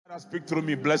Speak through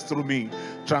me, bless through me,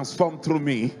 transform through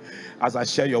me as I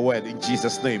share your word in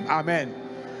Jesus' name. Amen.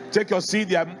 Take your seat.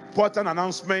 There are important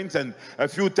announcements and a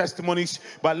few testimonies,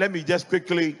 but let me just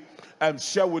quickly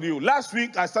share with you. Last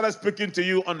week, I started speaking to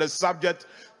you on the subject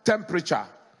temperature.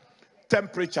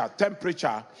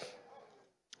 Temperature.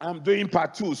 I'm doing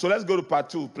part 2, so let's go to part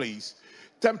 2, please.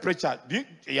 Temperature. Do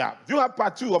you have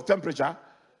part 2 of temperature?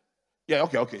 Yeah,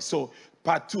 okay. So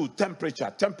part 2,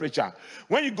 temperature.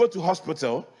 When you go to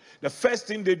hospital, the first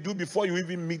thing they do before you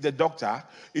even meet the doctor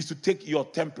is to take your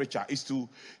temperature,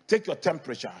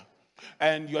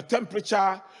 And your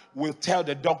temperature will tell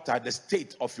the doctor the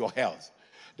state of your health.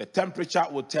 The temperature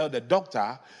will tell the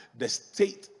doctor the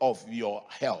state of your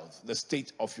health,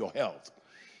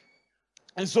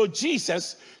 And so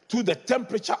Jesus took the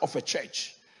temperature of a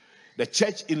church, the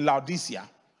church in Laodicea.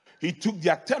 He took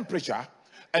their temperature,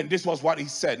 and this was what he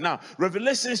said. Now,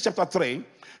 Revelation chapter 3,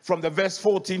 from the verse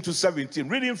 14 to 17,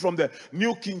 reading from the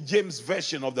New King James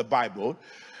Version of the Bible,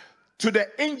 to the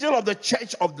angel of the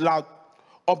church of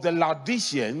the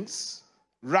Laodiceans,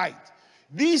 write,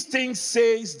 these things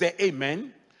says the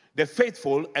Amen, the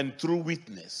faithful and true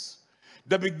witness,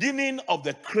 the beginning of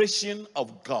the creation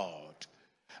of God.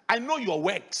 I know your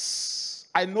works,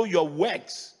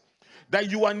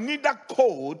 that you are neither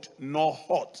cold nor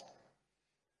hot.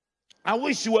 I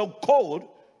wish you were cold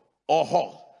or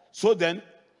hot. So then,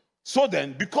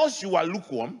 because you are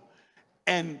lukewarm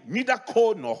and neither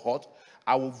cold nor hot,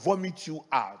 I will vomit you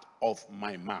out of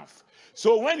my mouth.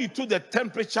 So when he took the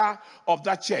temperature of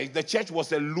that church, the church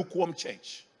was a lukewarm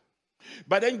church.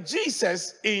 But then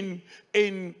Jesus, in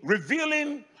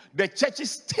revealing the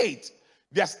church's state,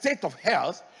 their state of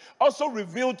health, also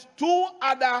revealed two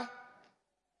other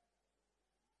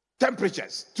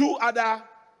temperatures, two other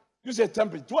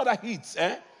heats,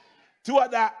 two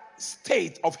other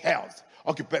state of health.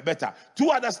 Okay, better.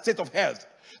 Two other state of health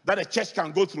that a church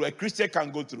can go through, a Christian can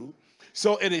go through.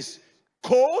 So it is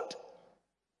cold,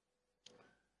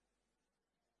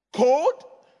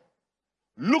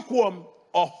 lukewarm,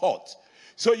 or hot.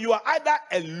 So you are either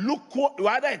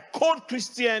a cold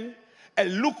Christian, a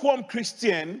lukewarm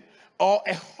Christian, or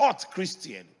a hot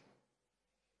Christian.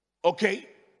 Okay?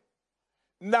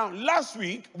 Now, last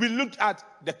week, we looked at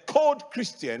the cold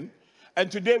Christian,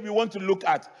 and today we want to look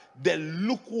at the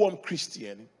lukewarm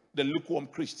Christian. I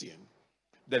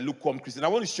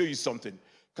want to show you something.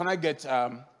 Can I get,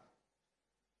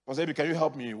 Jose, can you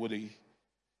help me with the,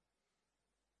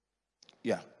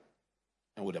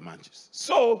 and with the matches.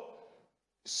 So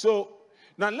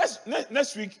now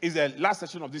next week is the last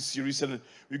session of this series, and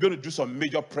we're going to do some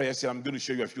major prayers, and I'm going to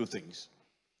show you a few things.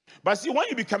 But see, when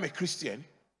you become a Christian,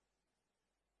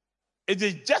 it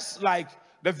is just like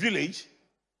the village,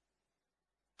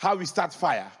 how we start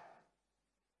fire.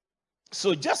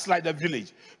 So just like the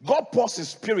village, God pours his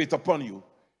spirit upon you.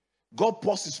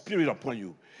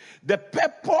 The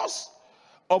purpose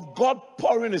of God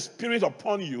pouring his spirit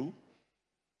upon you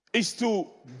is to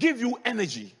give you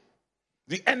energy.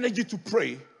 The energy to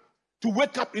pray, to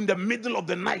wake up in the middle of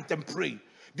the night and pray.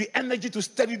 The energy to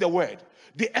study the word.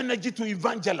 The energy to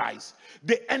evangelize.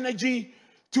 The energy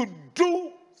to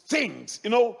do things,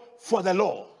 for the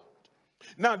Lord.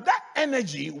 Now that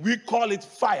energy, we call it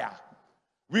fire.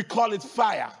 We call it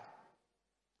fire.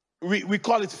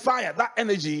 That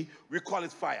energy, we call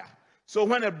it fire. So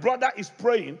when a brother is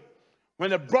praying,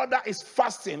 when a brother is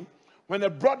fasting, when a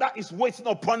brother is waiting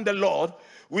upon the Lord,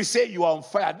 we say you are on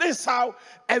fire. This is how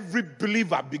every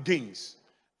believer begins.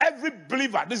 Every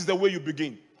believer, this is the way you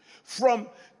begin. From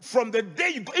the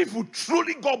day if you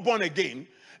truly got born again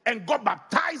and got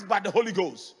baptized by the Holy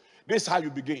Ghost, this is how you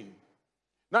begin.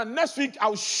 Now, next week,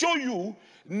 I'll show you.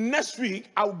 Next week,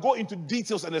 I'll go into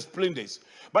details and explain this.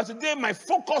 But today, my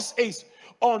focus is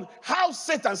on how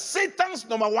Satan's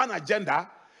number one agenda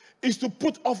is to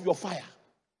put off your fire.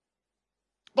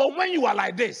 But when you are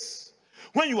like this,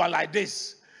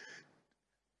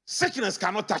 sickness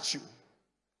cannot touch you.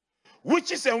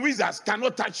 Witches and wizards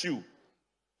cannot touch you.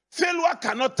 Failure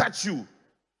cannot touch you.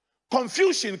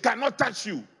 Confusion cannot touch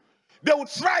you. They will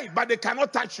try, but they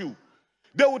cannot touch you.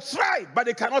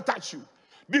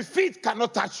 Defeat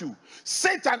cannot touch you.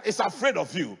 Satan is afraid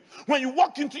of you. When you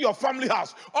walk into your family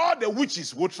house, all the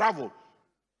witches will travel.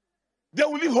 They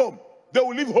will leave home.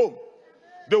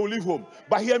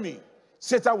 But hear me.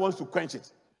 Satan wants to quench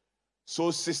it.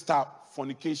 So sister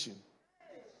fornication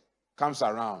comes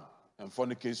around and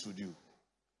fornicates with you.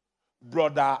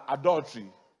 Brother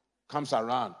adultery comes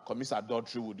around, commits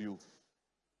adultery with you.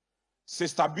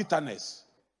 Sister bitterness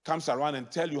comes around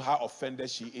and tell you how offended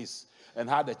she is and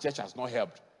how the church has not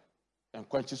helped and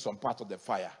quenches some part of the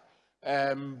fire.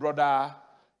 Brother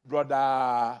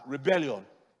rebellion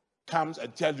comes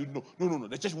and tells you, no,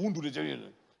 the church won't do the church.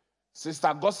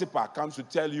 Sister gossiper comes to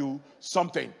tell you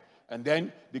something, and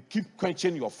then they keep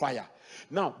quenching your fire.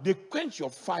 Now, they quench your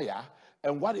fire,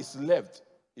 and what is left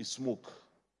is smoke.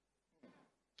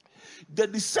 The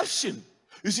deception,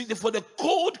 you see, for the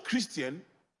cold Christian,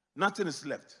 nothing is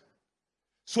left.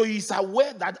 So he's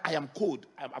aware that I am cold,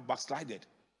 I am backslided.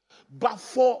 But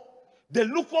for the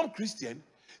lukewarm Christian,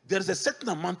 there is a certain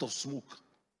amount of smoke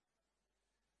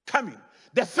coming.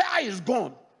 The fire is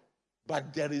gone,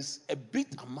 but there is a bit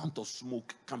amount of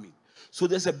smoke coming. So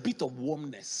there's a bit of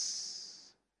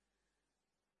warmness.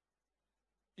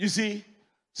 You see,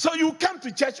 so you come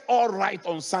to church all right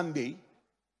on Sunday.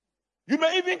 You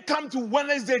may even come to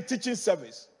Wednesday teaching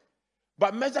service.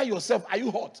 But measure yourself, are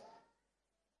you hot?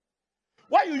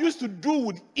 What you used to do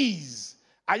with ease,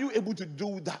 are you able to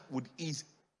do that with ease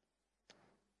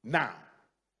now?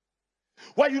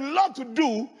 What you love to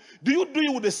do you do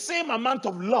it with the same amount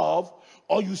of love,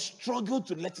 or you struggle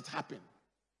to let it happen?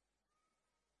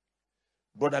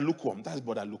 Brother lukewarm, that is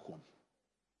brother lukewarm.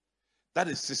 That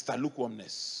is sister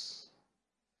lukewarmness.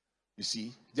 You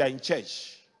see, they are in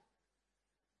church.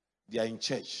 They are in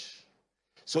church.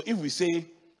 So if we say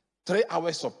 3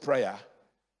 hours of prayer,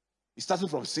 it starts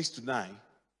from 6 to 9,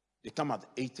 they come at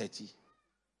 8:30.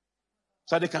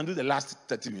 So they can do the last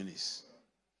 30 minutes.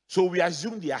 So we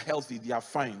assume they are healthy, they are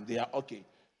fine, they are okay.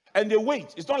 And they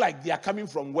wait. It's not like they are coming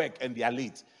from work and they are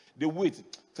late. They wait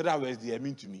 3 hours, they are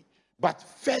mean to me. But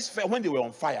first, when they were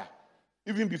on fire,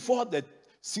 even before the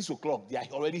 6 o'clock, they are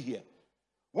already here.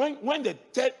 When the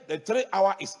 3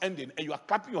 hour is ending and you are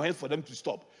clapping your hands for them to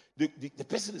stop, the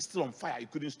person is still on fire, you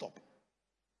couldn't stop.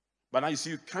 But now you see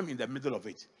you come in the middle of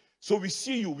it. So we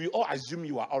see you, we all assume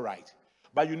you are all right.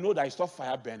 But you know that it's not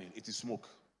fire burning, it is smoke.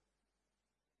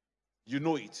 You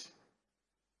know it.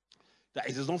 That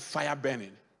it is not fire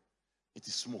burning, it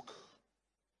is smoke.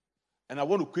 And I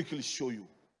want to quickly show you.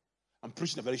 I'm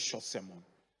preaching a very short sermon.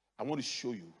 I want to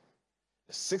show you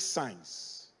the 6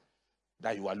 signs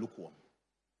that you are lukewarm.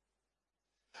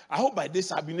 I hope by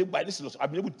this I've been able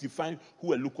to define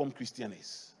who a lukewarm Christian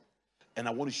is. And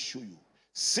I want to show you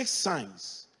 6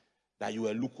 signs that you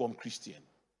are a lukewarm Christian.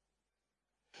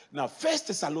 Now, 1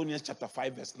 Thessalonians chapter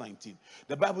 5, verse 19.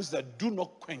 The Bible says that do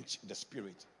not quench the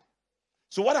spirit.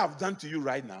 So what I've done to you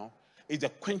right now is the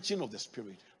quenching of the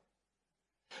spirit.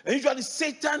 And usually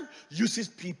Satan uses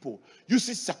people,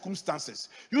 uses circumstances,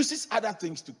 uses other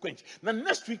things to quench. Now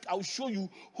next week I'll show you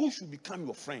who should become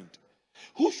your friend,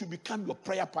 who should become your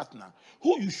prayer partner,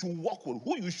 who you should walk with,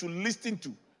 who you should listen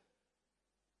to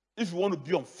if you want to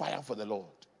be on fire for the Lord.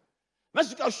 Next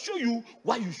week I'll show you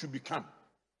what you should become.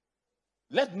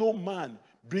 Let no man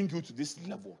bring you to this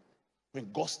level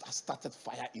when God has started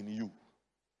fire in you.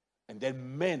 And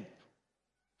then men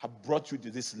have brought you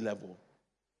to this level.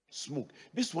 Smoke.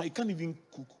 This one, you can't even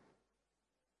cook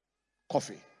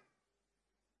coffee.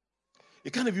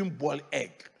 You can't even boil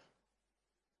egg.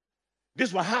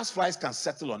 This one, houseflies can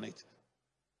settle on it.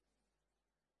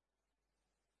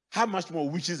 How much more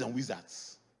witches and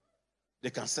wizards? They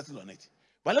can settle on it.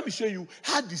 But let me show you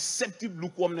how deceptive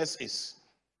lukewarmness is.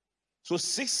 So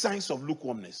 6 signs of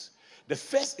lukewarmness. The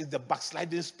first is the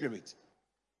backsliding spirit.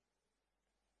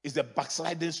 It's the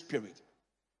backsliding spirit.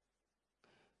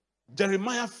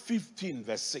 Jeremiah 15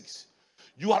 verse 6.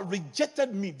 You have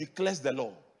rejected me, declares the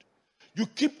Lord. You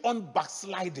keep on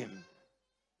backsliding.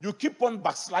 You keep on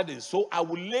backsliding, so I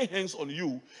will lay hands on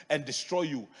you and destroy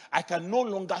you. I can no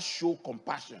longer show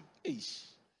compassion.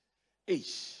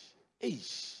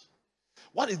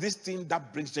 What is this thing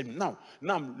that brings them? Now,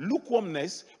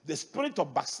 lukewarmness, the spirit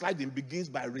of backsliding begins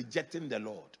by rejecting the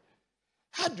Lord.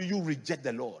 How do you reject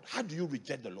the Lord? How do you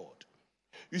reject the Lord?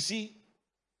 You see,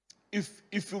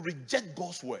 if you reject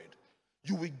God's word,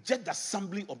 you reject the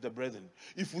assembly of the brethren.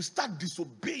 If you start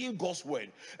disobeying God's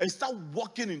word and start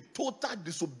walking in total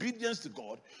disobedience to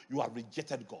God, you have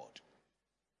rejected God.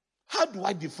 How do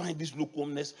I define this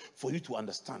lukewarmness for you to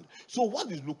understand? So what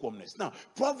is lukewarmness? Now,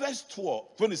 Proverbs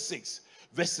 26,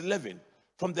 verse 11,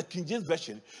 from the King James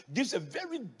Version, gives a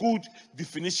very good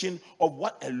definition of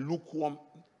what a lukewarm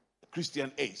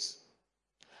Christian is.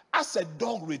 As a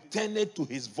dog returneth to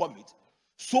his vomit,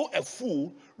 so a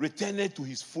fool returneth to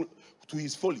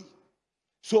his folly.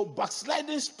 So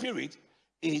backsliding spirit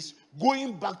is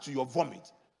going back to your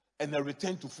vomit and a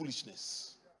return to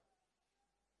foolishness.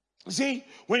 See,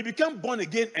 when you become born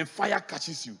again and fire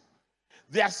catches you,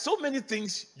 there are so many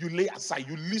things you lay aside.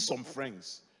 You leave some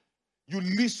friends, you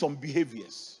leave some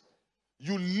behaviors,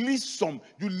 you leave some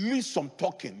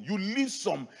talking, you leave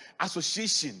some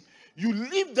association, you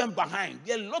leave them behind.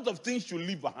 There are a lot of things you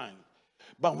leave behind.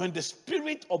 But when the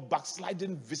spirit of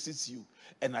backsliding visits you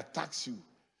and attacks you,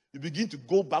 You begin to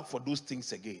go back for those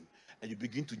things again, and you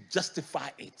begin to justify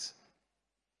it.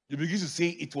 You begin to say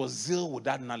it was zeal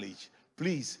without knowledge.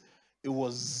 Please, it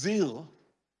was zeal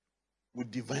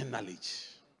with divine knowledge.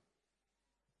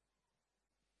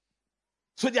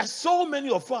 So there are so many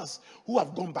of us who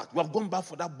have gone back. You have gone back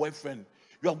for that boyfriend.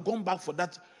 You have gone back for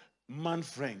that man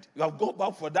friend. You have gone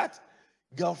back for that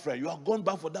girlfriend. You have gone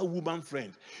back for that woman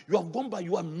friend. You have gone back.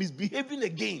 You are misbehaving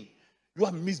again. You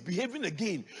are misbehaving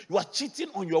again. You are cheating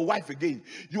on your wife again.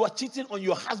 You are cheating on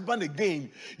your husband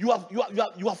again. You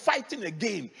are fighting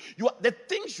again. The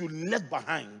things you left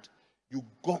behind,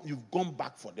 you've gone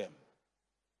back for them.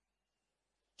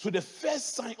 So the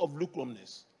first sign of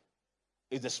lukewarmness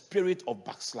is the spirit of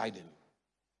backsliding.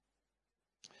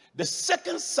 The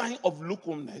second sign of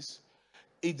lukewarmness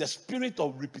is the spirit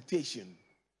of repetition.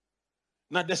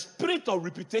 Now, the spirit of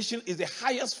repetition is the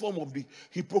highest form of the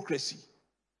hypocrisy,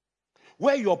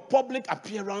 where your public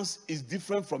appearance is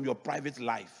different from your private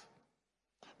life.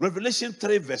 Revelation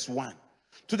 3 verse 1.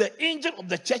 To the angel of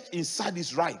the church in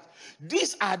Sardis write,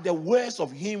 these are the words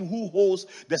of him who holds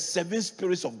the 7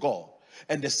 spirits of God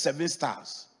and the 7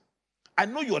 stars. I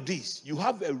know you're this. You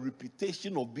have a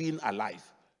reputation of being alive,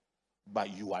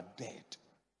 but you are dead.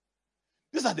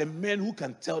 These are the men who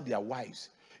can tell their wives,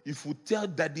 if you tell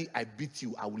daddy I beat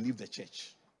you, I will leave the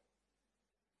church.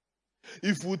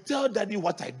 If you tell daddy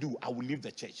what I do, I will leave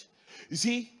the church. You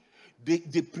see,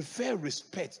 they prefer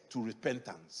respect to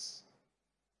repentance.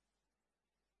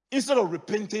 Instead of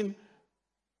repenting,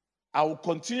 I will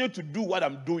continue to do what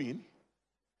I'm doing,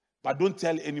 but don't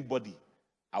tell anybody.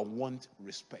 I want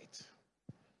respect.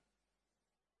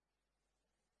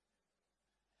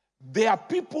 There are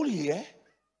people here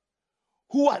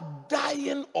who are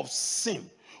dying of sin,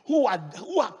 who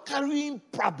are carrying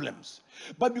problems.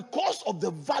 But because of the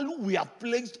value we have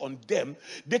placed on them,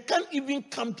 they can't even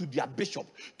come to their bishop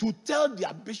to tell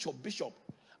their bishop, Bishop,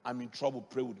 I'm in trouble,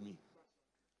 pray with me.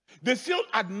 They feel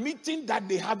admitting that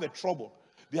they have a trouble.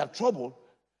 Their trouble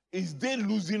is they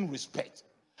losing respect.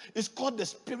 It's called the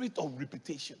spirit of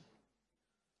repetition.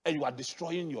 And you are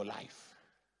destroying your life.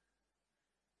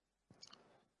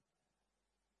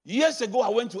 Years ago, I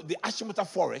went to the Ashimota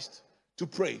Forest to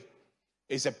pray.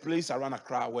 It's a place around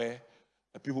Accra where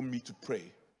people meet to pray.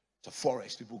 It's a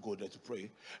forest. People go there to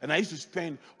pray. And I used to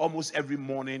spend almost every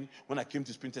morning, when I came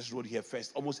to Sprinters Road here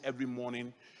first, almost every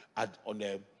morning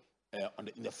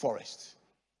in the forest.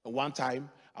 And one time,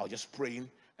 I was just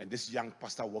praying, and this young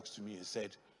pastor walks to me and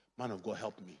said, man of God,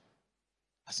 help me.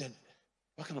 I said,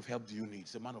 what kind of help do you need? He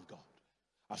said, man of God,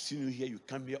 I've seen you here. You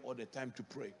come here all the time to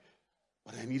pray,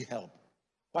 but I need help.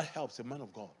 What helps? A man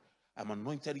of God. I'm an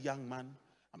anointed young man.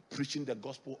 I'm preaching the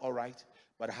gospel all right,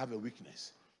 but I have a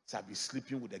weakness. So I've been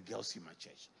sleeping with the girls in my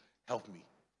church. Help me.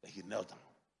 That he knelt down.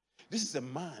 This is a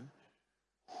man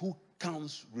who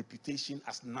counts reputation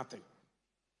as nothing.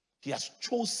 He has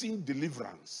chosen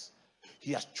deliverance.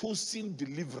 He has chosen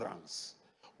deliverance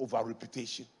over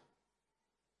reputation.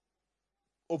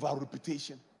 Over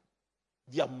reputation.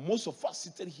 There are most of us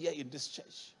seated here in this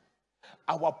church.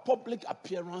 Our public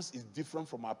appearance is different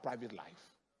from our private life.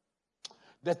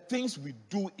 The things we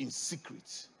do in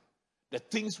secret, the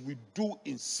things we do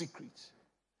in secret,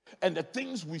 and the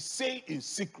things we say in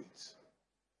secret.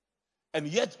 And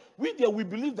yet, we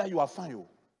believe that you are fine.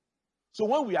 So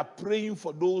when we are praying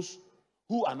for those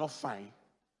who are not fine,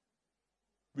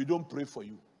 we don't pray for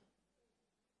you.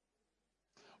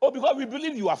 Oh, because we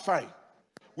believe you are fine.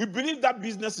 We believe that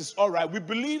business is all right. We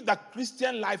believe that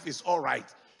Christian life is all right.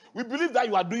 We believe that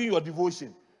you are doing your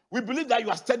devotion. We believe that you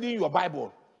are studying your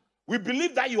Bible. We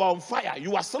believe that you are on fire.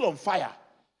 You are still on fire.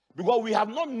 Because we have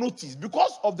not noticed.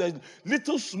 Because of the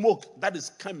little smoke that is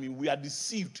coming, we are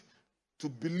deceived to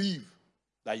believe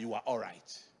that you are all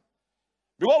right.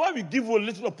 Because when we give you a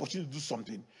little opportunity to do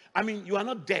something, I mean, you are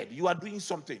not dead. You are doing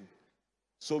something.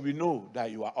 So we know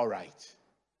that you are all right.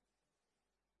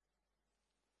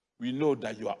 We know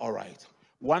that you are all right.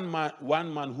 One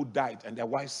man who died, and the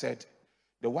wife said,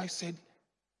 the wife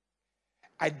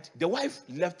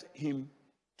left him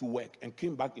to work and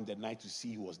came back in the night to see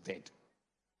he was dead.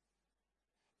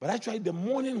 But actually, the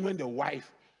morning when the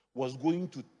wife was going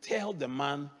to tell the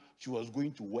man she was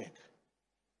going to work,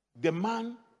 the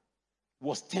man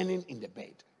was turning in the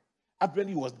bed.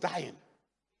 Apparently, he was dying.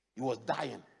 He was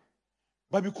dying.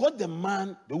 But because the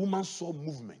woman saw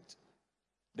movement,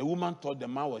 the woman thought the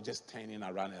man was just turning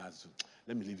around and said,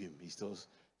 let me leave him. He's still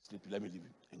sleeping. Let me leave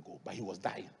him and go. But he was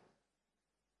dying.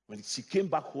 When she came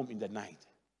back home in the night,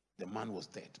 the man was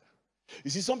dead.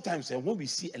 You see, sometimes when we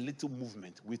see a little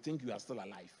movement, we think you are still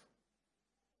alive.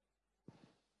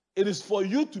 It is for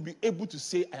you to be able to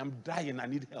say, I am dying, I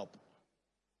need help.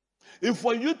 If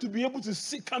for you to be able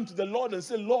to come to the Lord and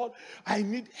say, Lord, I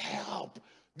need help.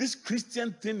 This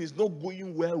Christian thing is not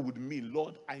going well with me.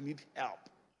 Lord, I need help.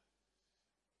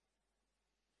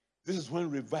 This is when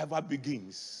revival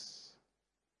begins.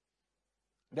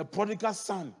 The prodigal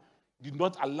son did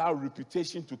not allow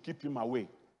reputation to keep him away.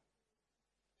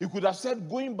 He could have said,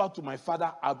 going back to my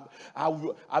father,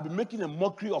 I'll be making a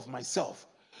mockery of myself.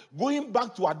 Going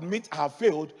back to admit I have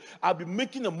failed, I'll be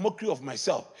making a mockery of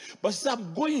myself. But he said,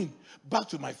 I'm going back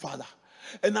to my father.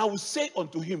 And I will say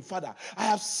unto him, Father, I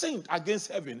have sinned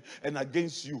against heaven and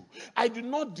against you. I do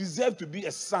not deserve to be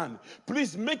a son.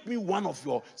 Please make me one of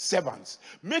your servants.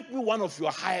 Make me one of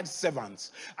your hired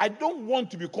servants. I don't want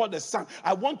to be called a son.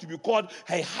 I want to be called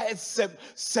a hired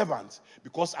servant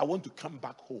because I want to come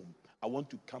back home. I want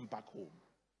to come back home.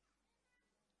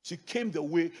 He came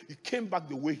back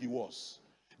the way he was.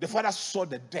 The father saw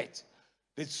the death.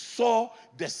 They saw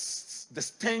the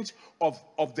stench of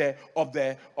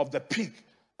the pig.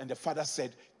 And the father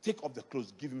said, take off the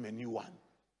clothes, give him a new one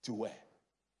to wear.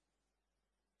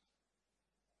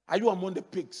 Are you among the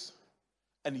pigs?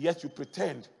 And yet you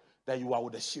pretend that you are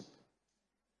with the sheep.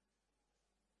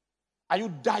 Are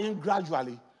you dying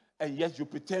gradually? And yet you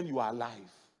pretend you are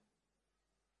alive.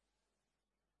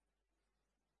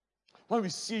 When we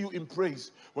see you in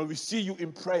praise, when we see you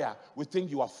in prayer, we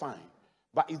think you are fine.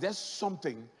 But is there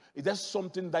something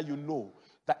that you know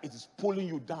that it is pulling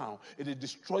you down, it is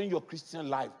destroying your Christian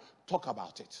life? Talk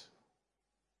about it.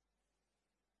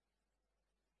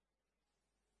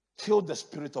 Kill the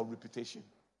spirit of reputation.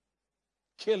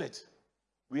 Kill it.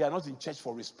 We are not in church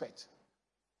for respect.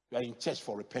 We are in church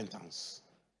for repentance.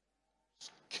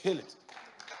 Kill it.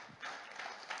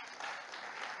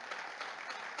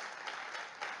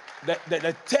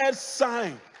 The third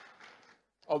sign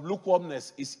of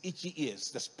lukewarmness is itchy ears,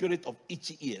 the spirit of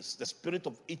itchy ears, the spirit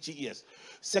of itchy ears.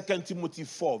 2 Timothy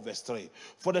 4 verse 3.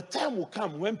 For the time will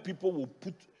come when people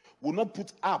will not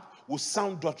put up with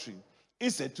sound doctrine.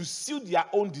 Instead, to suit their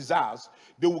own desires,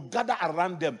 they will gather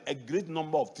around them a great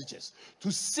number of teachers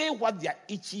to say what their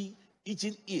itching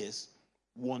ears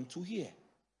want to hear.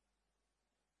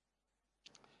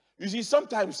 You see,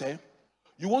 sometimes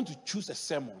you want to choose a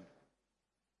sermon.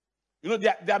 You know,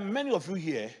 there are many of you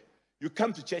here, you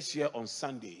come to church here on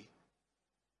Sunday,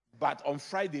 but on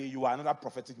Friday you are another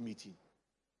prophetic meeting.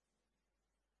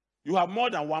 You have more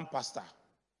than one pastor.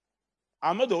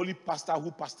 I'm not the only pastor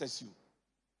who pastors you.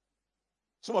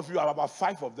 Some of you have about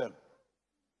 5 of them.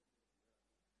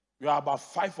 You are about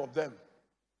 5 of them.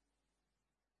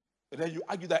 And then you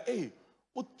argue that, hey,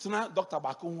 what's not Dr.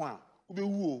 Bakunwa? Who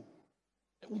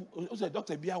be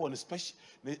Dr. Bia on a special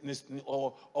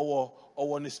or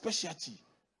on a specialty?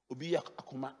 Ubi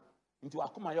akuma. Into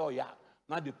akuma ya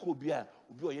now the ko bia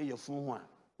ubi oye your phone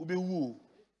ubi woo.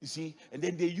 You see, and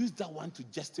then they use that one to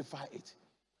justify it.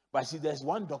 But see, there's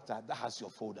one doctor that has your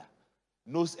folder,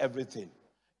 knows everything.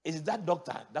 It's that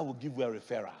doctor that will give you a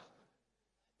referral.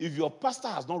 If your pastor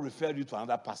has not referred you to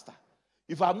another pastor,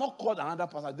 if I have not called another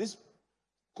pastor, this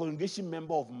congregation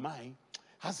member of mine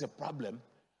has a problem,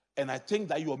 and I think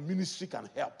that your ministry can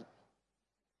help.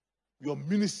 Your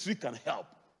ministry can help.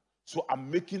 So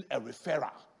I'm making a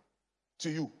referral to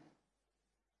you.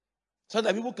 So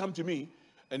that people come to me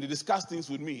and they discuss things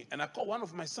with me, and I call one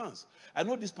of my sons. I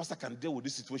know this pastor can deal with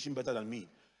this situation better than me.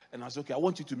 And I say, okay, I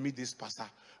want you to meet this pastor.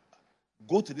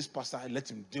 Go to this pastor and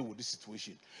let him deal with this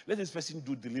situation. Let this person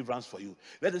do deliverance for you.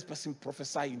 Let this person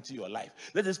prophesy into your life.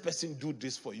 Let this person do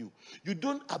this for you. You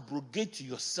don't abrogate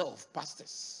yourself,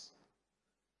 pastors.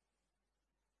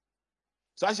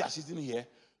 So as you are sitting here,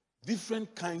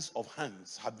 different kinds of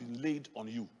hands have been laid on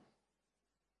you.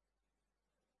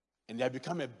 And they have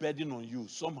become a burden on you.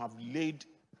 Some have laid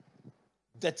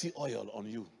dirty oil on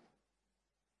you.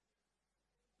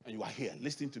 And you are here,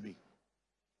 listening to me.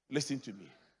 Listen to me.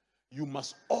 You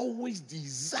must always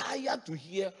desire to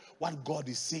hear what God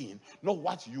is saying, not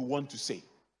what you want to say,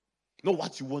 not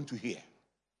what you want to hear.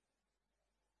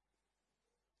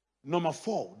 Number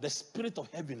 4, the spirit of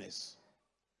heaviness.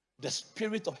 The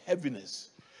spirit of heaviness.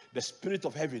 The spirit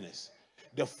of heaviness.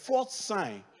 The fourth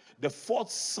sign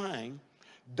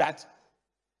that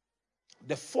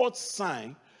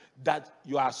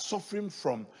you are suffering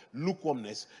from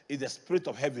lukewarmness is the spirit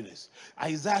of heaviness.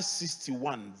 Isaiah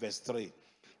 61 verse 3.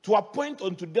 To appoint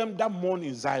unto them that mourn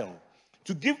in Zion,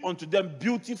 to give unto them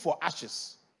beauty for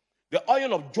ashes, the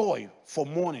oil of joy for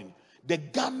mourning, the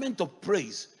garment of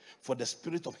praise for the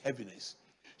spirit of heaviness.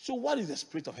 So what is the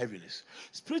spirit of heaviness?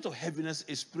 Spirit of heaviness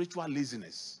is spiritual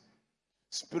laziness.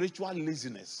 Spiritual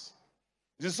laziness.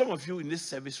 There's some of you in this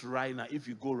service right now, if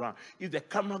you go around, if the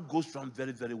camera goes around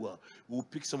very, very well, we'll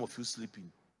pick some of you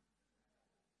sleeping.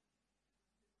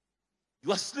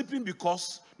 You are sleeping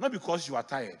not because you are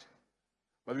tired,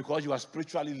 but because you are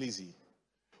spiritually lazy.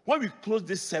 When we close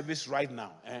this service right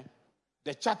now,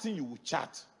 the chatting you will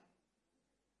chat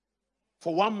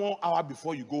for 1 more hour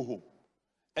before you go home.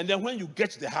 And then when you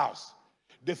get to the house,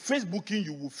 the Facebooking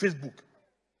you will Facebook.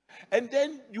 And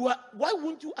then why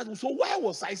won't you ask? So why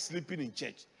was I sleeping in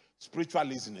church? Spiritual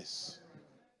laziness.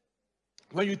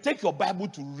 When you take your Bible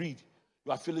to read,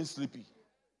 you are feeling sleepy.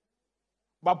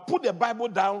 But put the Bible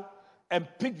down and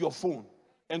pick your phone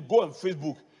and go on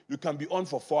Facebook. You can be on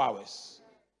for 4 hours.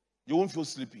 You won't feel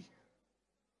sleepy.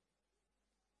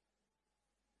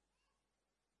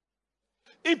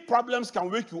 If problems can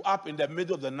wake you up in the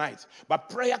middle of the night, but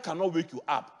prayer cannot wake you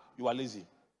up, you are lazy.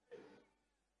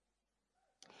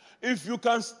 If you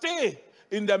can stay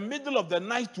in the middle of the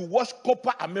night to watch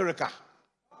Copa America,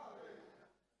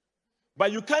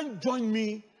 but you can't join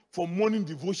me for morning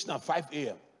devotion at 5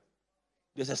 a.m.,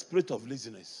 there's a spirit of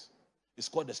laziness. It's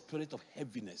called the spirit of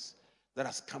heaviness that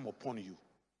has come upon you.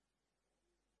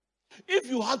 If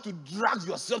you have to drag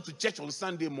yourself to church on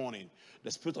Sunday morning,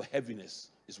 the spirit of heaviness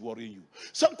is worrying you.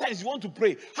 Sometimes you want to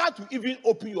pray, how to even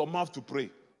open your mouth to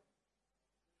pray.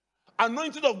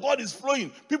 Anointing of God is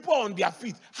flowing. People are on their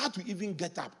feet. How to even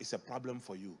get up is a problem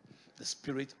for you. The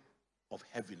spirit of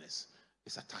heaviness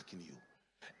is attacking you.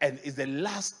 And it's the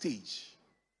last stage.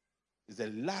 It's the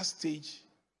last stage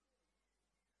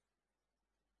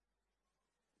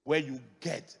where you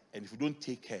get, and if you don't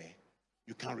take care,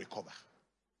 you can't recover.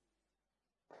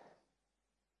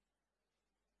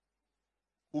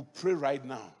 We'll pray right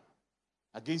now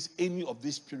against any of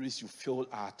these spirits you feel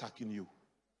are attacking you.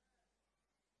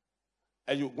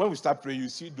 And when we start praying, you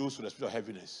see those with the spirit of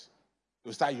heaviness.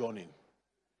 You start yawning.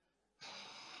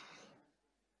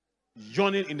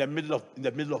 Yawning in the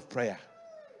middle of prayer.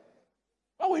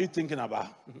 What were you thinking about?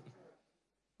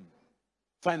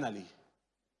 Finally.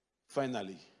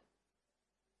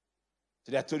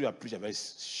 Today I told you I preach a very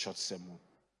short sermon.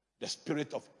 The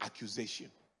spirit of accusation.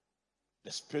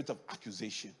 The spirit of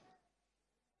accusation.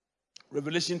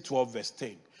 Revelation 12 verse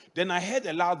 10. Then I heard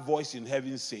a loud voice in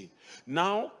heaven say,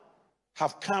 now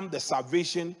have come the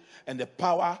salvation and the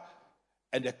power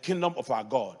and the kingdom of our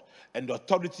God and the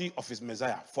authority of his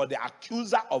Messiah. For the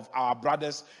accuser of our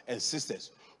brothers and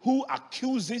sisters, who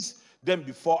accuses them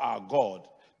before our God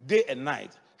day and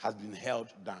night, has been held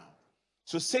down.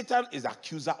 So Satan is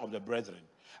accuser of the brethren,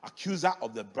 accuser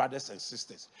of the brothers and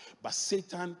sisters. But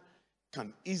Satan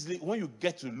can easily, when you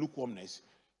get to lukewarmness,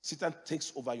 Satan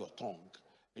takes over your tongue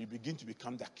and you begin to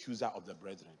become the accuser of the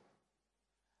brethren.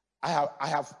 I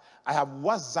have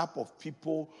WhatsApp of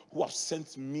people who have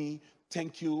sent me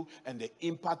thank you and the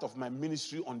impact of my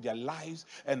ministry on their lives,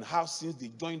 and how since they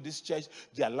joined this church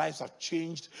their lives have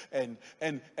changed, and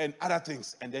other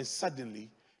things. And then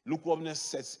suddenly lukewarmness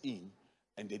sets in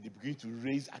and they begin to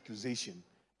raise accusation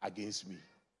against me.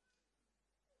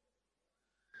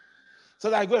 So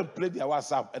that I go and play their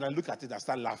WhatsApp and I look at it and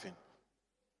start laughing.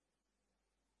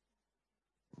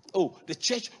 Oh, the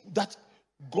church that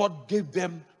God gave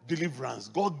them deliverance,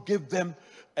 God gave them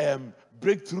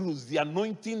breakthroughs, the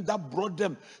anointing that brought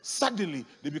them. Suddenly,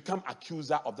 they become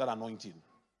accuser of that anointing.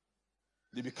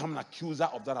 They become an accuser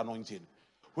of that anointing.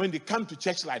 When they come to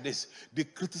church like this, they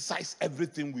criticize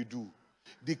everything we do.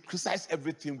 They criticize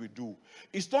everything we do.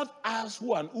 It's not us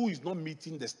who is not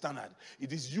meeting the standard.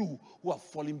 It is you who are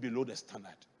falling below the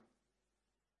standard.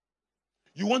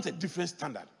 You want a different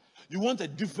standard. You want a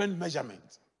different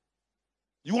measurement.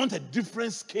 You want a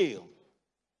different scale.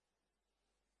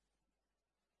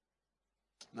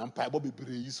 Na mpaebo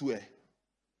bebre yi so e.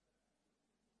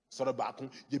 Soro ba kon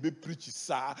ye be preach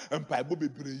sa mpaebo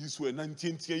bebre yi so e na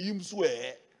ntientie yim so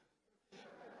e.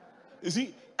 You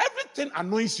see, everything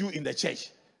annoys you in the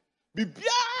church.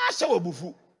 Bibia hye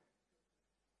wabufu.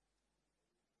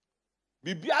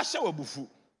 Bibia hye wabufu.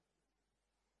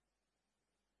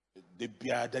 De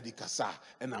bia daddy kasa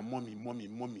and a mommy.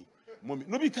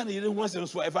 Nobody can hear once and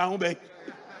so if I home back.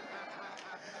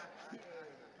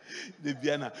 The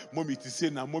Biana, mommy to say,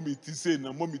 na mommy to say,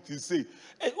 na mommy to say.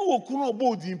 Hey, oh, kuno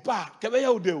bold in pa,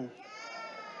 kebeya udeo.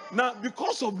 Now,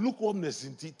 because of lukewarmness,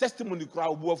 testimony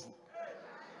crowd woeful.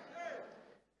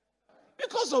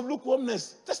 Because of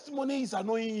lukewarmness, testimony is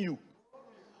annoying you.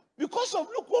 Because of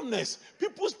lukewarmness,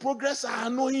 people's progress are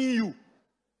annoying you.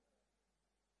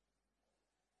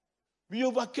 We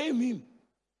overcame him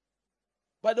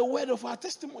by the word of our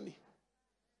testimony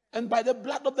and by the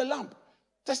blood of the Lamb.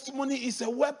 Testimony is a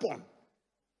weapon.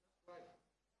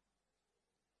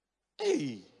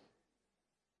 Hey.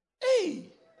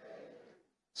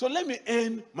 So let me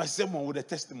end my sermon with a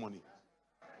testimony.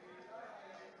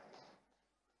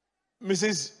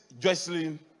 Mrs.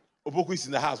 Jocelyn Opoku is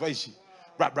in the house. Where is she?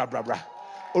 bra.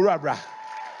 Ora, bra.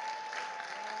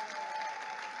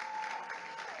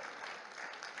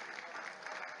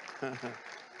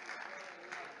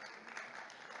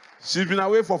 She's been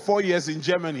away for 4 years in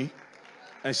Germany,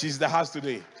 and she's in the house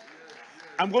today.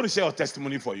 I'm going to share a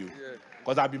testimony for you.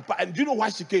 Because I've been, and do you know why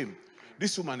she came?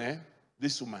 This woman,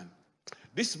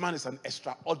 this man is an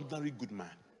extraordinary good man.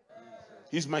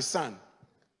 He's my son.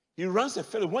 He runs a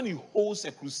fellow, when he holds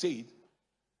a crusade,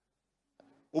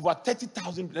 over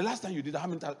 30,000, the last time you did, how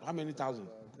many thousand?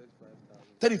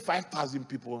 35,000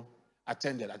 people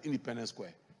attended at Independence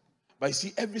Square. But you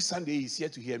see, every Sunday he's here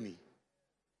to hear me.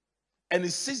 And he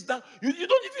sits down, you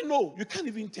don't even know, you can't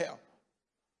even tell.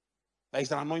 That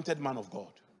he's an anointed man of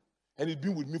God. And he's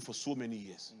been with me for so many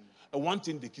years. And one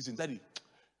thing they keep saying, Daddy,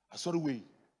 I saw the way,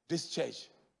 this church.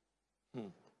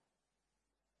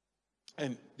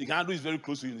 And the Ghana is very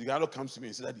close to him. The Ghana comes to me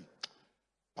and says, Daddy,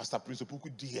 Pastor Prince Opoku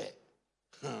dear.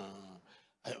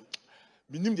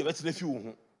 Minim the better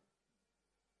few.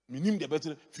 Minim the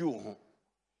better few.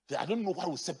 I don't know what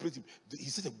will separate him.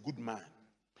 He's such a good man.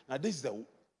 Now this is the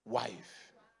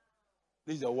wife.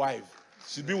 This is the wife.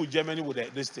 She's been with Germany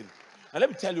with this thing. Now let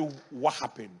me tell you what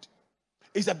happened.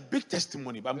 It's a big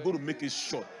testimony, but I'm going to make it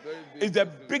short. It's the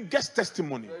biggest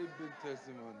testimony. Very big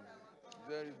testimony.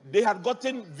 Very big. They had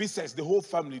gotten visas, the whole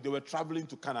family. They were traveling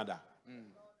to Canada.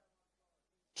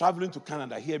 Traveling to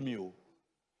Canada, hear me.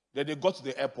 Then they got to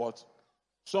the airport,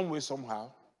 some way,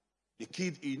 somehow. They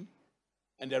keyed in,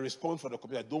 and the response from the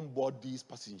computer, don't board these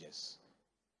passengers.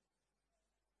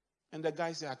 And the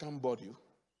guy said, I can't board you.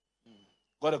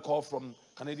 Got a call from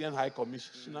Canadian High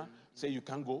Commissioner, say you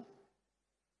can't go.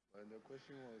 And the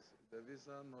question was, the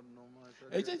visa not normal?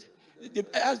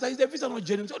 Is the visa not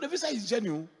genuine? So the visa is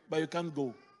genuine, but you can't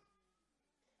go.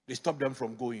 They stopped them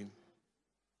from going.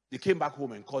 They came back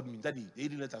home and called me, Daddy, they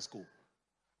didn't let us go.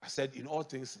 I said, in all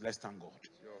things, let's thank God.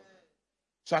 Sure.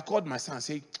 So I called my son and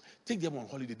said, take them on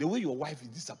holiday. The way your wife is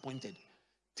disappointed,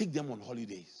 take them on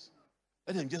holidays.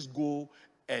 Let them just go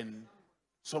and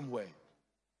somewhere.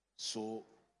 So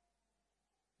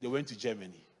they went to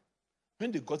Germany.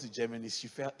 When they got to Germany, she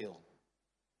fell ill.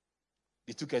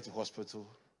 They took her to hospital.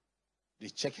 They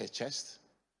checked her chest,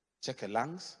 checked her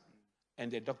lungs, and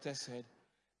the doctor said,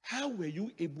 how were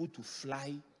you able to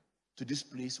fly to this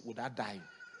place without dying?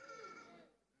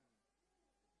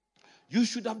 You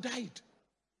should have died.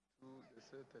 They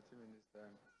said 30 minutes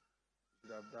time. You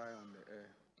should have died on the air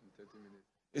in 30 minutes.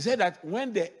 They said that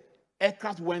when the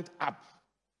aircraft went up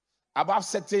above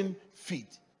certain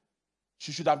feet,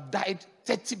 she should have died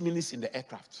 30 minutes in the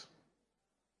aircraft.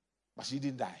 But she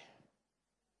didn't die.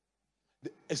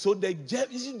 So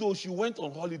even though she went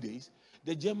on holidays,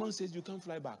 the German says you can't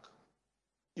fly back.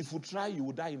 If you try, you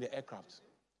will die in the aircraft.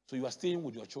 So you are staying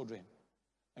with your children,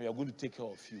 and we are going to take care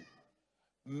of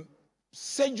you.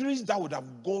 Surgeries that would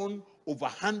have gone over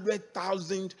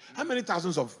 100,000. How many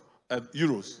thousands of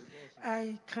euros?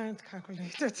 I can't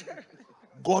calculate it.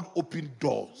 God opened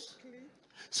doors.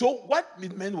 So what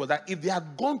it meant was that if they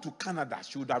had gone to Canada,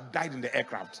 she would have died in the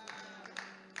aircraft.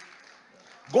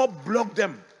 God blocked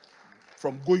them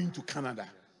from going to Canada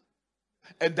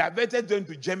and diverted them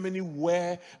to Germany,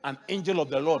 where an angel of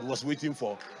the Lord was waiting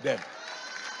for them.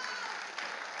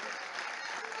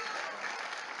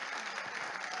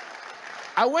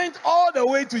 I went all the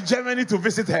way to Germany to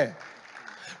visit her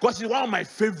because she's one of my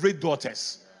favorite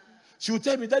daughters. She would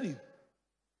tell me, Daddy,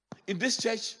 in this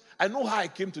church, I know how I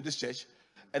came to this church,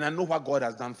 and I know what God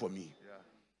has done for me. Yeah.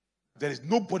 There is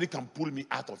nobody can pull me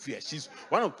out of here. She's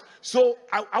one of. So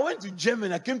I went to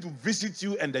Germany. I came to visit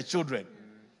you and the children,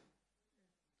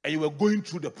 and you were going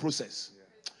through the process.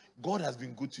 Yeah. God has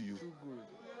been good to you. Too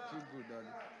good, Daddy.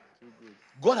 Too good.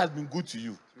 God has been good to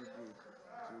you. Too good.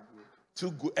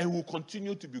 Too good, and will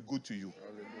continue to be good to you.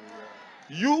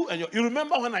 Hallelujah. You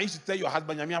remember when I used to tell your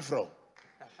husband, Nyamia Fro?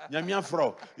 Nyamia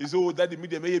Fro is oh daddy me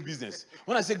the business.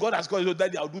 When I say God has called you,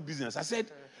 daddy, I'll do business. I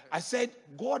said,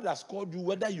 God has called you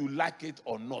whether you like it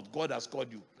or not. God has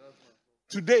called you.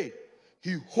 Today,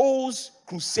 he holds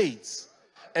crusades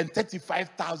and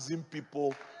 35,000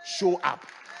 people show up.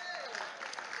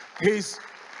 His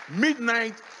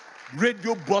midnight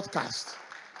radio broadcast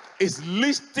is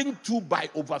listened to by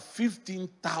over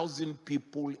 15,000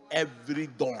 people every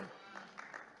dawn.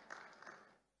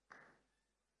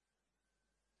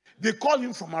 They call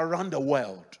him from around the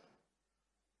world.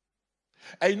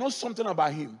 And you know something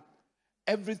about him?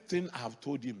 Everything I have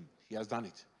told him, he has done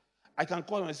it. I can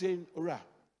call him and say, Ora,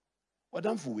 what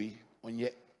done for we? He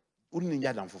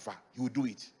will do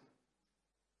it.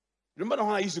 Remember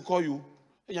when I used to call you?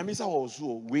 Yamisa was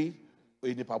so we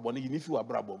in the paboni, you need to a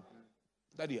brabom.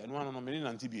 Daddy, I know I'm not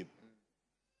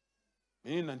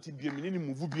And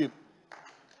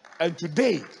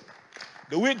today,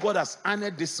 the way God has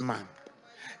honored this man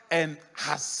and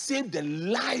has saved the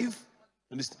life.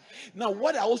 Now,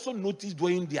 what I also noticed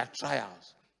during their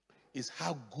trials is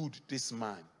how good this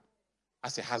man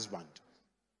as a husband.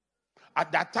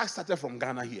 The attack started from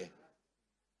Ghana here.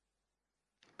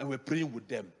 And we're praying with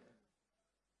them.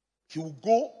 He will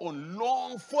go on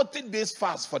long 40 days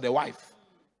fast for the wife.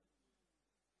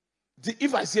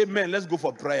 If I say, man, let's go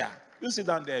for prayer, you sit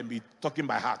down there and be talking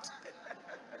by heart.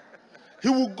 He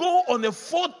will go on a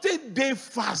 40-day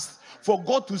fast for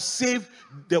God to save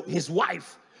his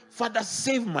wife. Father,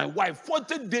 save my wife.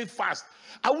 40-day fast.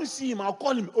 I will see him. I'll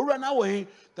call him.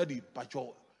 Daddy,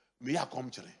 Pacho, may I come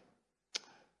to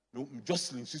no,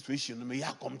 just in situation, may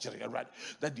I come to right?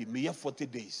 Daddy, may I 40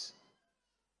 days.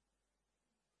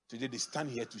 Today they stand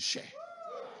here to share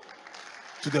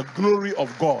to the glory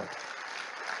of God.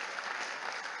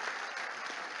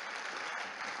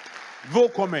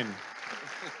 Willkommen.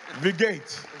 Brigade.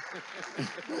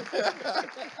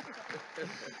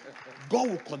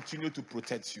 God will continue to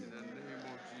protect you.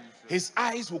 His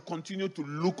eyes will continue to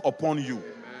look upon you.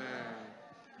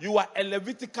 You are a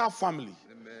Levitical family.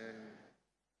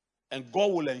 And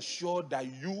God will ensure that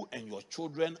you and your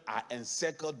children are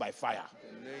encircled by fire.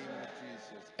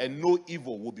 And no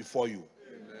evil will befall you.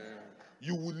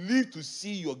 You will live to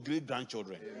see your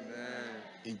great-grandchildren.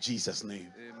 In Jesus'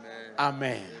 name.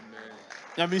 Amen.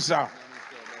 Yamisha.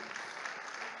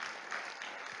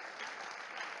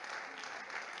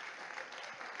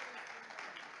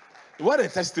 What a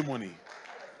testimony.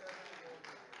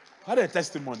 What a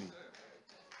testimony.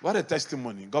 What a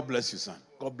testimony. God bless you, son.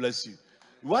 God bless you.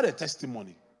 What a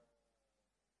testimony.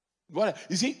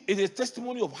 You see, it's a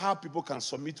testimony of how people can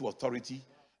submit to authority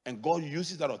and God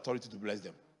uses that authority to bless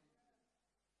them.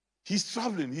 He's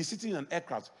traveling. He's sitting in an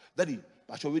aircraft. Daddy,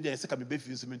 Daddy,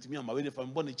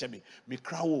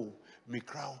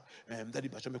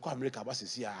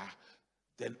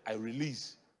 then I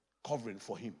release covering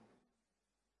for him.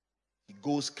 He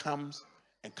goes, comes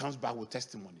back with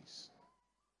testimonies.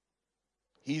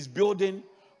 He's building.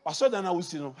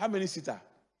 How many seater?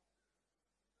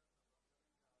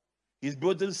 He's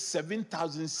building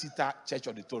 7,000 seater church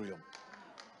auditorium.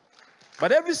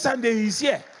 But every Sunday he's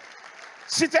here,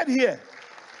 seated here.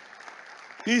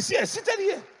 He's here, seated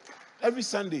here. Every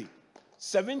Sunday,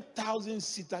 7,000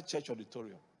 seater church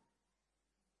auditorium.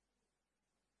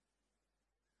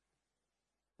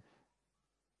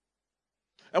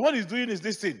 And what he's doing is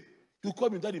this thing. You call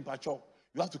me Daddy Pacho.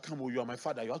 You have to come, you are my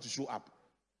father. You have to show up.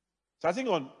 So I think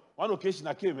on one occasion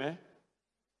I came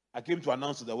to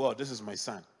announce to the world, this is my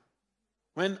son.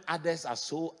 When others are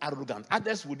so arrogant,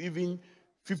 others would even,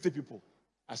 50 people,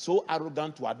 are so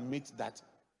arrogant to admit that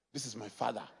this is my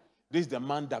father. This is the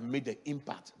man that made the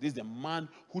impact. This is the man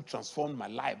who transformed my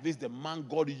life. This is the man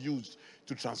God used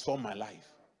to transform my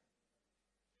life.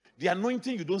 The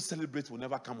anointing you don't celebrate will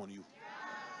never come on you.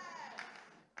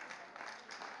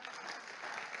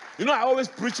 You know, I always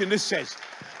preach in this church,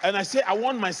 and I say I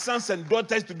want my sons and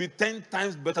daughters to be 10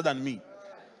 times better than me.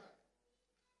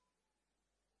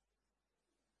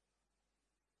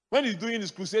 When he's doing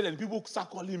his crusade and people start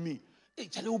calling me, hey,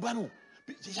 Charlie Ubanu,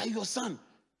 your son.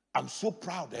 I'm so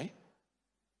proud,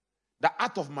 The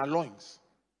out of my loins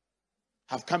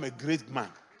have come a great man.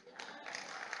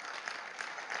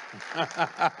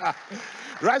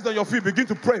 Rise on your feet, begin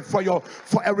to pray for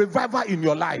a revival in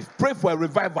your life. Pray for a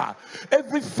revival.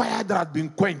 Every fire that has been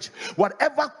quenched,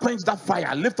 whatever quenched that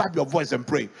fire, lift up your voice and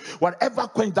pray. Whatever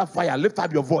quenched that fire, lift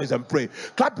up your voice and pray.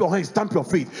 Clap your hands, stamp your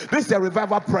feet. This is a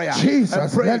revival prayer.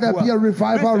 Jesus, let there be a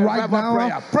revival right now.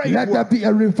 Let there be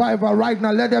a revival right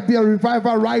now. Let there be a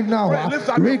revival right now.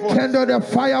 Rekindle the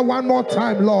fire one more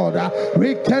time, Lord.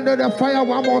 Rekindle the fire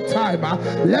one more time.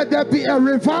 Let there be a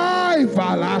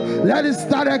revival. Let it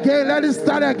start again. Let it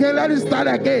start again. Let it start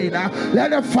again. Let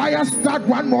the fire start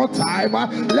one more time.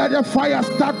 Let the fire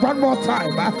start one more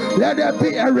time. Let there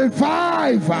be a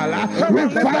revival.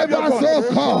 Revival, so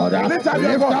God. Lift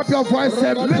up your voice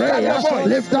and pray.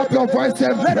 Lift up your voice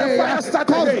and pray.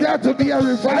 Cause there to be a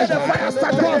revival.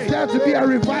 Cause there to be a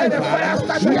revival.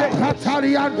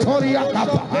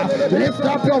 Lift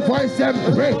up your voice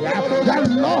and pray. That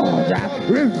Lord,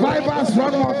 revive us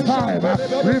one more time.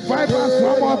 Revive us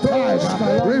one more time.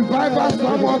 Revive us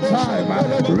one more time.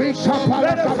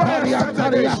 Let the fire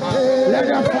start.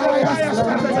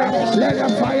 Let the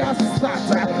fire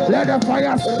start. Let the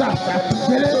fire start.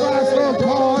 Deliver us, oh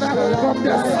God, from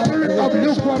the spirit of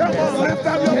lukewarmness.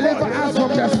 Deliver us from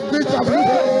the spirit of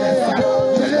lukewarmness.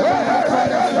 Deliver us from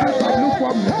the spirit of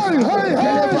lukewarmness.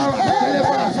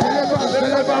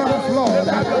 Deliver us, Lord.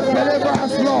 Deliver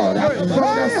us, Lord,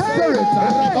 from the spirit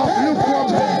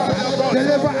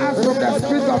us from the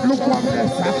spirit of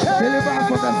lukewarmness. Deliver us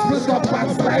from the spirit of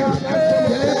backsliding.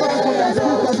 Deliver us from the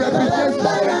spirit of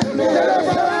reputation.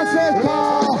 Deliver us, oh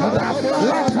God.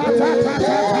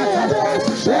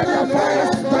 Let the fire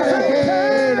start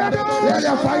again. Let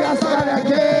the fire start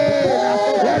again.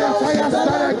 Let the fire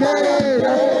start again.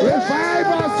 Revive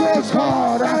us, oh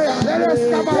God. Let us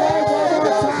come alive one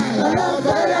more time.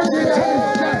 Let us return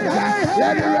dead.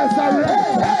 Let it resurrect.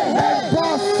 And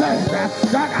Paul said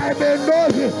that I may know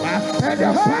him and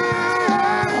the power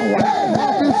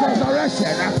of his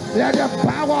resurrection. Let the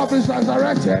power of his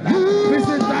resurrection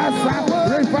visit us.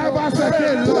 Revive us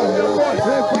again, Lord.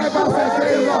 Revive us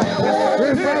again, Lord.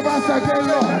 Revive us again,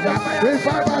 Lord.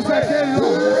 Revive us again,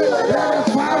 Lord. Let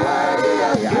the fire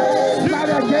start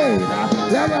again.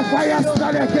 Let the fire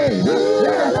start again.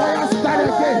 Let the fire start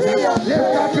again.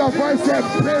 Lift up your voice and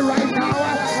pray right now.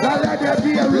 Now let there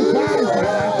be a revival.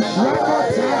 One more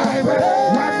time.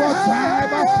 One more time.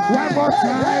 One more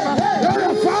time. Let the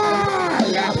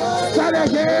fire start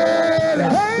again.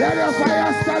 Let the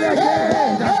fire start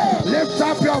again. Lift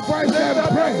up your voice and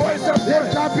pray.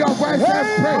 Lift up your voice and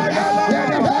pray. Let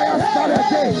the fire start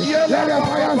again. Let the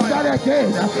fire start again.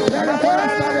 Let the fire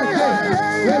start again.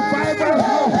 Revive us,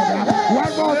 Lord.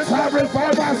 One more time.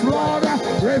 Revive us, Lord.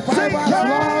 Revive us,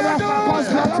 Lord. Cause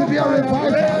there to be a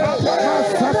revival.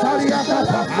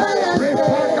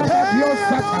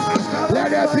 Let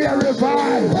there be a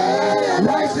revival.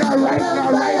 Right now, right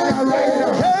now, right now, right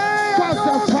now. Cause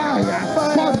the fire.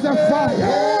 Cause the fire.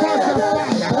 Cause the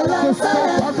fire to start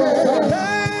one more time.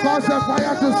 Cause the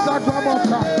fire to start one more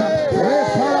time.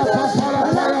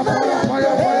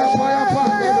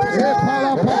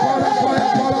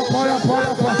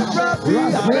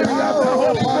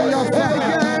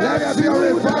 Let there be a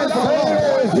revival.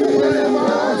 Deliver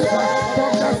us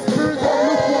from the spirit of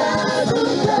lukewarmness.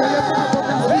 Deliver us from the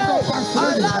spirit of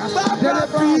backsliding.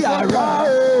 Deliver us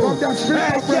from the spirit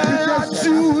of reputation.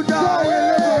 Go and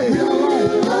live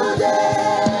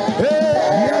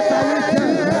yes, I will.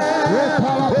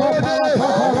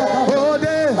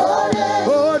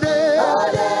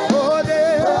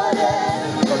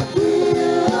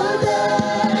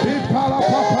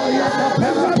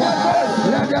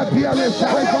 Let there be a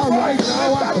revival right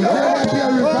now. Let there be a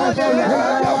revival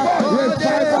right now.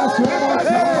 Revive us one more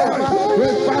time.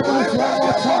 Revive us one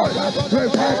more time.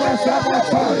 Revive us one more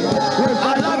time.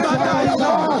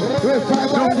 Revive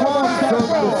us one more time. Revive us one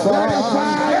more time. Let the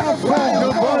fire fall.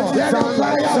 Let the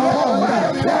fire fall. Let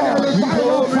the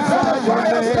revival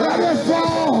fall. Let it fall.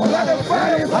 Let it fall.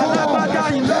 Let it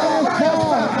fall.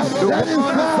 Let it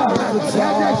fall.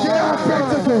 Let the day of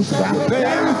Pentecost. Let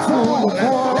it fall. Let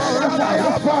the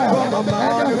fire fall.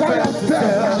 And the fire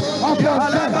fell upon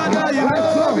them. Let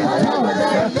glory come.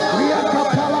 We are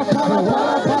kapala pala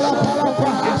pala pala pala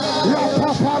pala.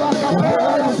 Rapapala kapala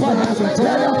pala.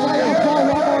 Let the fire fall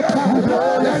one more time.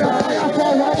 Let the fire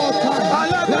fall one more time.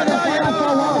 Let the fire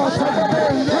fall one more time.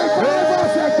 Revive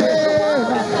us again.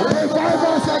 Revive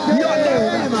us again.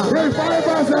 Revive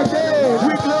us again.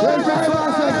 Revive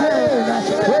us again.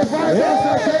 Revive us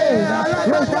again.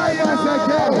 Revive us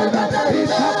again.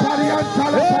 Itaparian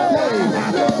talapale.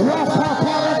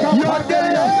 Rapapala kapala. Let the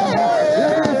fire fall.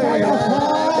 Let the fire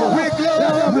fall. Revive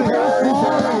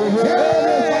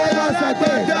us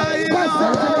again. Cause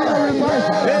there to be a revival.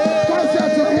 Cause there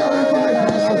to be a revival.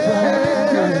 Let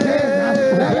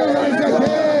it rise again.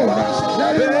 Let it rise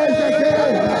again.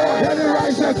 Let it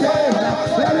rise again.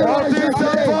 Let it rise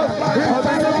again.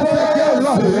 Revive us again,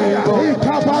 Lord.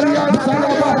 Ikaparian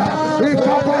salaba.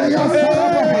 Ikaparian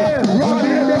salaba.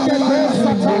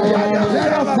 Let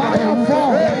the fire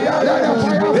fall. Let the fire fall.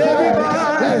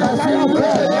 Let the fire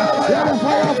fall. Let the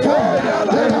fire fall.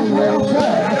 Let the fire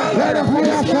fall. Let the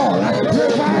fire fall.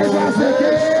 Revive us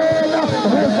again.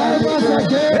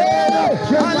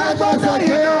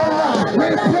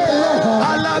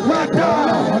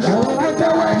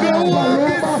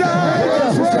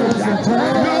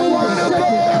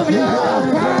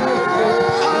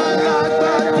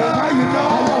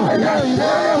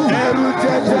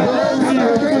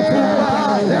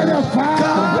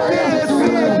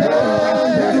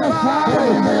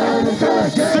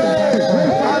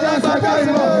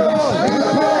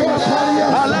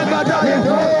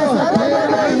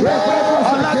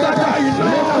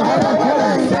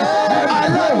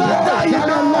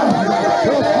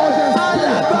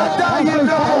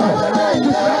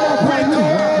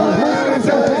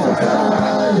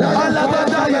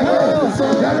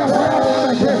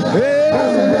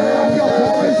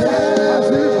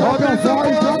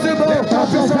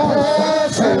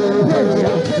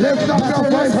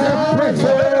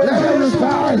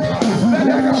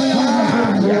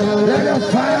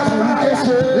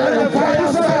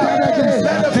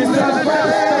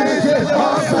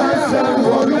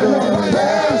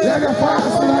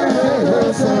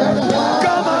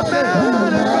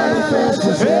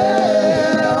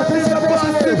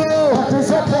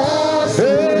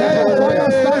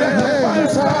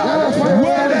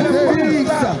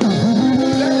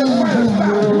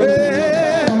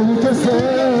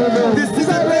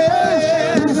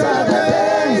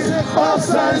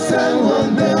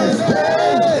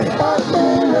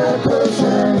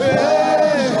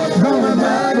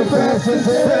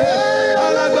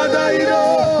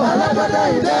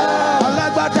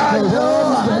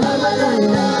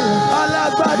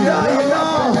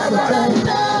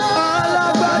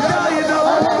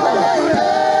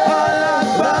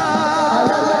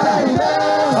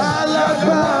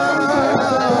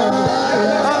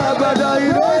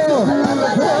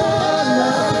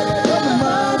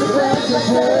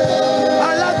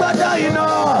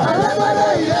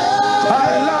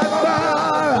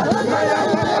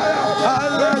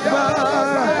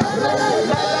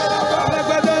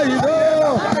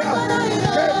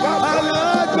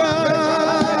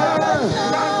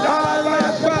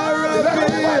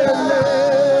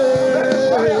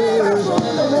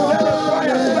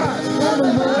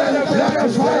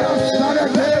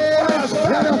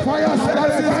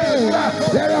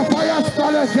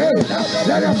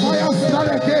 Let the fire start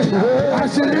again.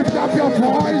 As you lift up your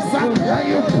voice and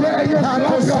you pray, you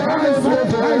clap your hands.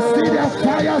 I see the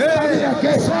fire starting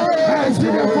again. I see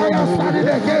the fire starting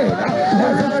again. The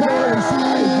revival is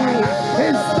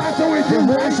starting with you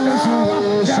right now.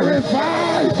 The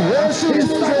revival is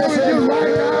starting with you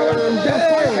right now. The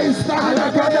fire is starting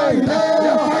again.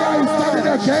 The fire is starting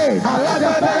again. The fire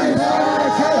is starting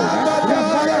again. The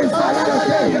fire is starting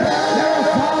again.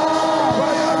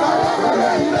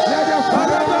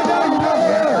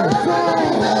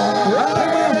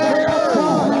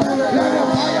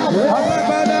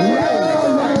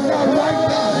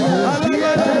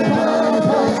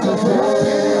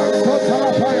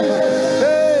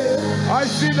 I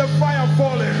see the fire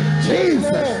falling.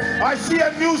 Jesus. I see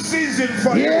a new season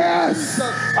for you. Yes.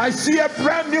 I see a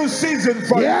brand new season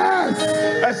for yes. you.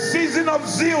 A season of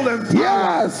zeal and power.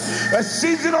 Yes. A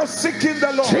season of seeking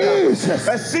the Lord. Jesus.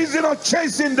 A season of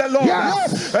chasing the Lord.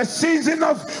 Yes. A season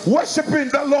of worshiping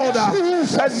the Lord.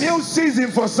 Jesus. A new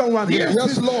season for someone here.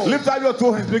 Yes, Lord. Lift up your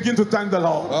two hands. Begin to thank the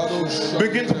Lord.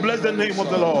 Begin to bless the name of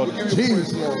the Lord.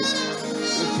 Jesus.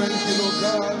 Thank you, Lord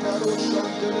God.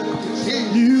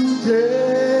 New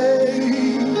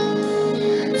day,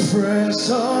 fresh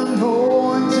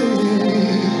anointing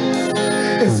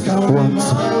is coming my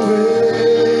way.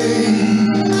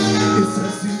 It's a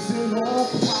season of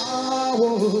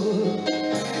power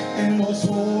and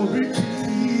authority.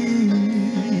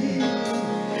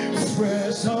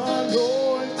 Fresh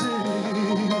anointing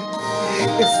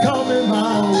is coming my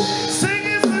way. Sing,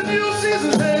 it's a new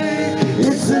season, hey.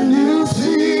 It's a new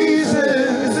season.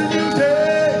 It's a new day.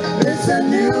 It's a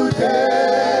new day.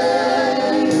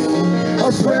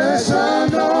 A fresh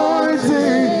anointing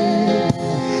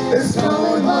is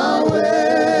coming my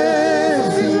way.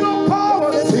 Season of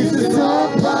power. Season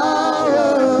of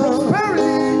power. Prosperity.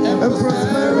 And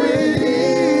prosperity.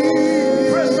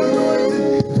 Fresh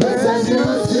anointing. It's a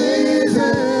new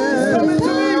season. It's coming to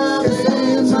me. It's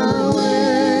coming my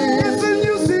way. It's a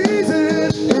new season.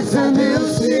 It's a new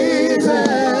season.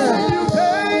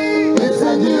 It's a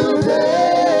new day.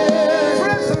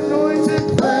 Fresh anointing.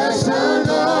 Fresh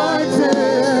anointing.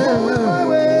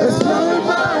 It's coming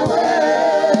my way.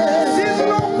 Season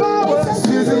of power.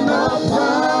 Season of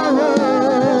power.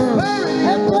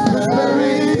 And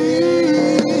prosperity.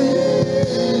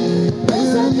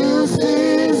 It's a new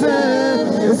season.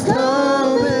 It's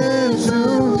coming to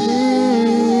me.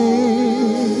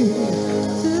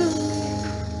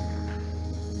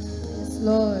 Yes,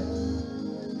 Lord.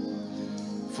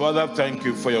 Father, thank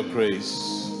you for your grace.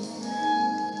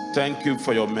 Thank you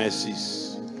for your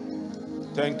mercies.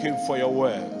 Thank you for your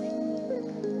word.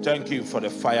 Thank you for the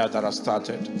fire that has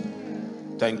started.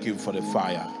 Thank you for the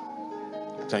fire.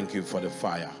 Thank you for the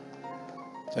fire.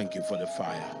 Thank you for the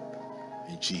fire.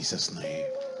 In Jesus' name.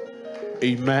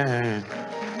 Amen.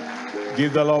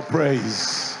 Give the Lord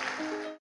praise.